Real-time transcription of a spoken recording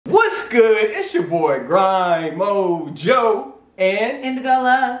good? It's your boy Grindmodejoe and Indigo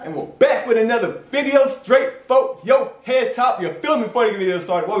Love. And we're back with another video straight for your head top. You feel me? Before the video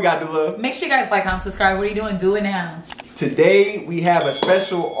started, what we gotta do, love? Make sure you guys like, comment, subscribe. What are you doing? Do it now. Today we have a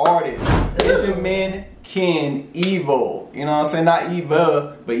special artist, Benjamin Evul. You know what I'm saying? Not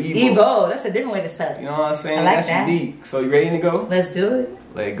Eva, but Evul. Evul. That's a different way to spell it. You know what I'm saying? I like That's that. unique. So you ready to go? Let's do it.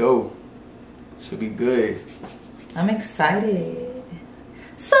 Let go. Should be good. I'm excited.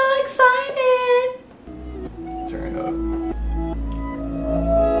 So excited. Turn up.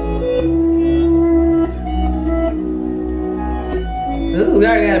 Ooh, we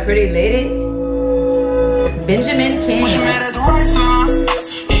already got a pretty lady. Benjamin King. Wish you met at the right time.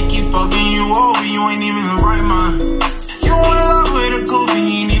 It keep fucking you over, you ain't even in the right mind. You in love with a goofy,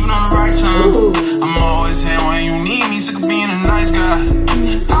 he ain't even on the right time. Ooh. I'm always here when you need me, sick of being a nice guy.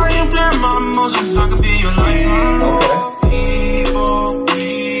 I ain't playing my emotions, I could be your lifeline. Evil,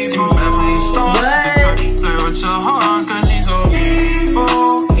 evil, bad from the start. What? Play with your heart, cause she's so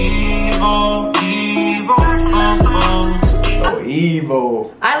evil, evil, evil, So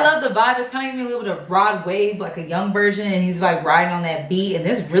evil. I love the vibe. It's kind of giving me a little bit of Rod Wave, like a young version, and he's like riding on that beat. And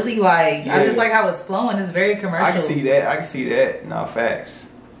this really like, I just like how it's flowing. It's very commercial. I can see that. I can see that. No, facts.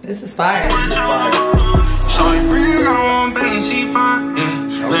 This is fire. So you free, got one baby, she fine,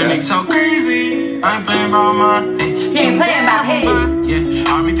 yeah. Let me talk crazy, I ain't playing about mine, yeah. He ain't playing about his. Yeah,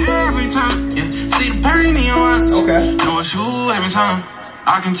 I'll be there every time, yeah. See the pain in your eyes, Okay. know it's you every time.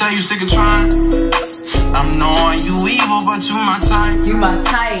 I can tell you sick of trying. I'm knowing you evil, but you my type. You my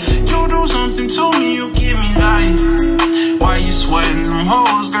type. You do something to me, you give me life. Why you sweating them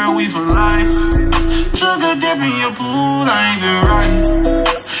hoes, girl, we for life. Took a dip in your pool, I ain't been right.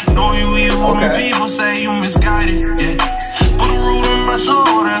 Know you evil, when people say you misguided, yeah. Put a root in my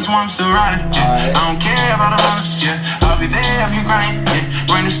soul, that's why I'm still riding, yeah. I don't care about the money, yeah. I'll be there if you grind,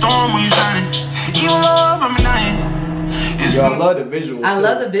 yeah. Rain and storm when you shining. Evil love, I'm a night. Yo, I love the visuals. I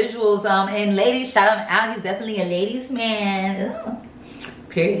love the visuals. And ladies, shout him out. He's definitely a ladies' man. Ugh.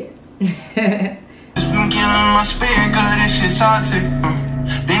 Period. It's been killing my spirit, cause this shit toxic.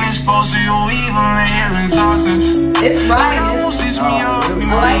 Being exposed to your evil and healing toxins. It's right. I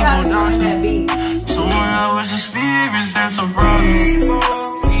like how he's doing that beat. So in love with your spirits, that's a problem.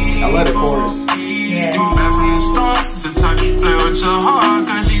 I love the chorus. Yeah. You back from the start, the type you play with your heart,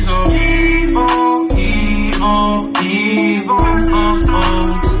 cause she's so evil, evil, evil.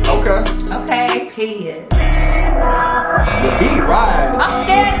 Okay. Okay, period. The beat right. I'm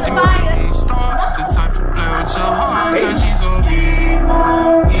scared of the fire. The type you play with your heart, cause she's so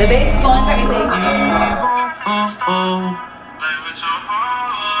evil. The bass is going crazy.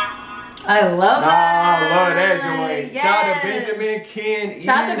 I love that. I love that joint. Yes. Shout out to Benjamin King.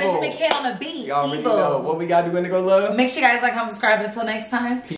 Shout out to Benjamin King on the beat. Y'all already Evil. know what we gotta do, Indigo Love. Make sure you guys like, comment, subscribe. Until next time.